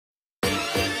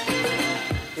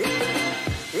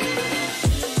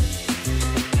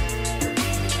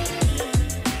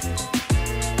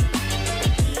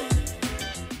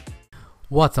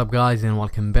What's up guys, and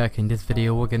welcome back. In this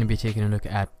video we're going to be taking a look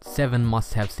at 7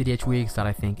 must-have Cydia tweaks that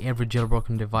I think every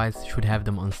jailbroken device should have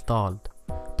them installed.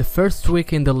 The first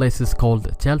tweak in the list is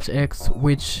called Tilt X,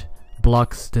 which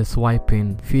blocks the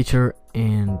swiping feature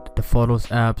in the Photos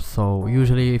app. So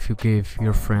usually if you give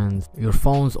your friends your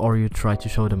phones or you try to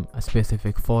show them a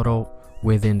specific photo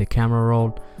within the camera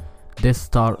roll, they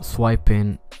start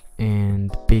swiping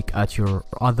and peek at your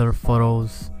other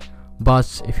photos.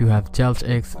 But if you have Tilt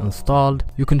X installed,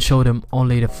 you can show them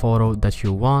only the photo that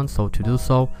you want. So to do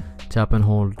so, tap and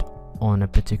hold on a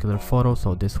particular photo,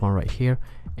 so this one right here,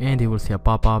 and you will see a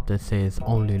pop-up that says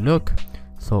only look.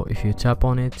 So if you tap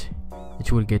on it,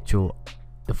 it will get you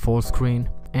the full screen,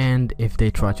 and if they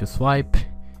try to swipe,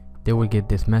 they will get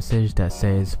this message that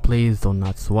says please do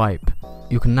not swipe.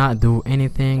 You cannot do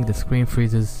anything, the screen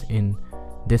freezes in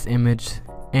this image.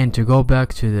 And to go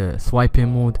back to the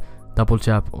swiping mode, double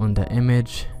tap on the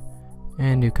image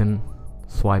and you can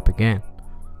swipe again.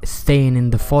 Staying in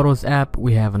the Photos app,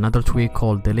 we have another tweak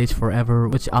called Delete Forever,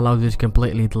 which allows you to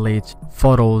completely delete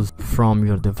photos from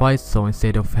your device. So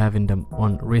instead of having them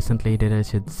on recently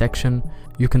deleted section,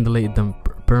 you can delete them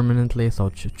permanently. So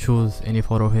choose any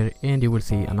photo here and you will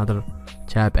see another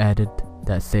tab added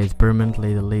that says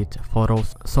permanently delete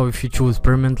photos. So if you choose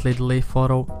permanently delete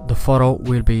photo, the photo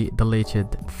will be deleted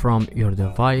from your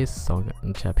device. So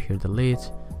tap here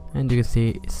delete and you can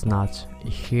see it's not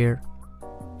here.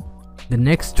 The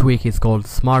next tweak is called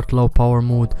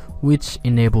SmartLowPowerMode, which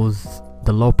enables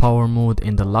the low power mode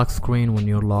in the lock screen when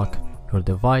you lock your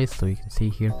device. So you can see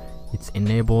here it's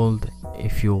enabled.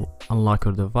 If you unlock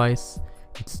your device,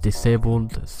 it's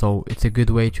disabled. So it's a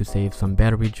good way to save some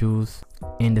battery juice.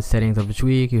 In the settings of the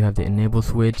tweak, you have the enable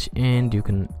switch and you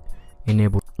can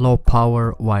enable low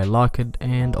power while locked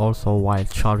and also while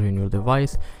charging your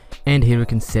device. And here you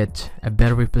can set a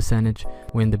battery percentage.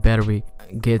 When the battery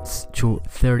gets to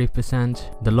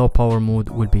 30%, the low power mode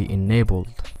will be enabled.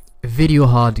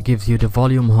 VideoHeart gives you the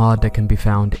volume HUD that can be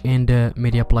found in the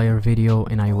media player video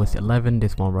in iOS 11,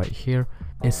 this one right here.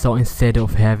 And so instead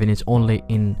of having it only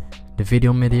in the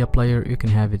video media player, you can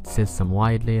have it system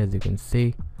widely, as you can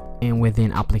see, and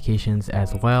within applications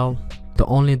as well. The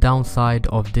only downside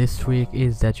of this tweak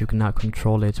is that you cannot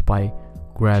control it by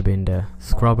grabbing the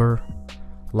scrubber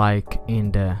like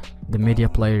in the media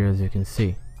player, as you can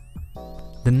see.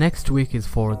 The next tweak is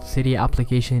for the Cydia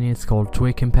application. It's called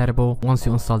Tweak Compatible. Once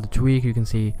you install the tweak, you can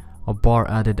see a bar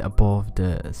added above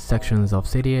the sections of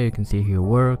Cydia. You can see here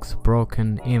works,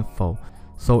 broken, info.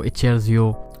 So it tells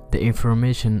you the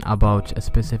information about a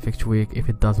specific tweak if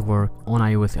it does work on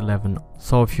iOS 11.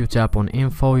 So if you tap on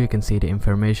info, you can see the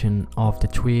information of the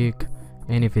tweak,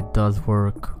 and if it does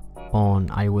work on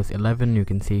iOS 11, you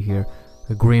can see here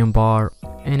a green bar,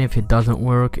 and if it doesn't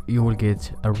work, you will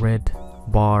get a red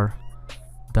bar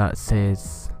that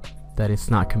says that it's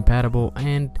not compatible.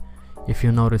 And if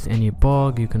you notice any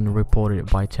bug, you can report it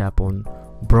by tap on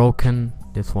broken,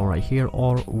 this one right here,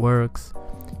 or works,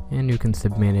 and you can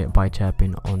submit it by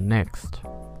tapping on next.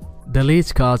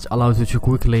 Delete Catch allows you to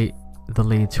quickly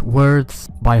delete words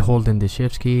by holding the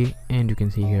shift key, and you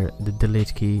can see here the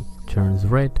delete key turns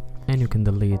red and you can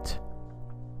delete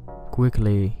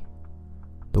quickly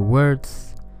the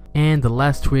words. And the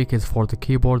last tweak is for the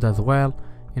keyboard as well,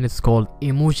 and it's called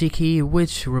Emoji Key,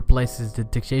 which replaces the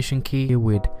dictation key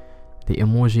with the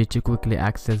emoji to quickly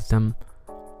access them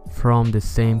from the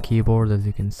same keyboard, as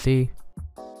you can see.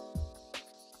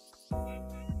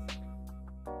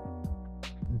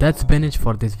 That's been it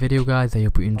for this video guys. I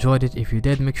hope you enjoyed it. If you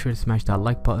did, make sure to smash that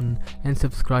like button and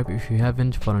subscribe if you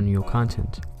haven't for new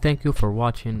content. Thank you for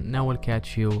watching. Now I'll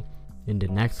catch you in the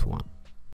next one.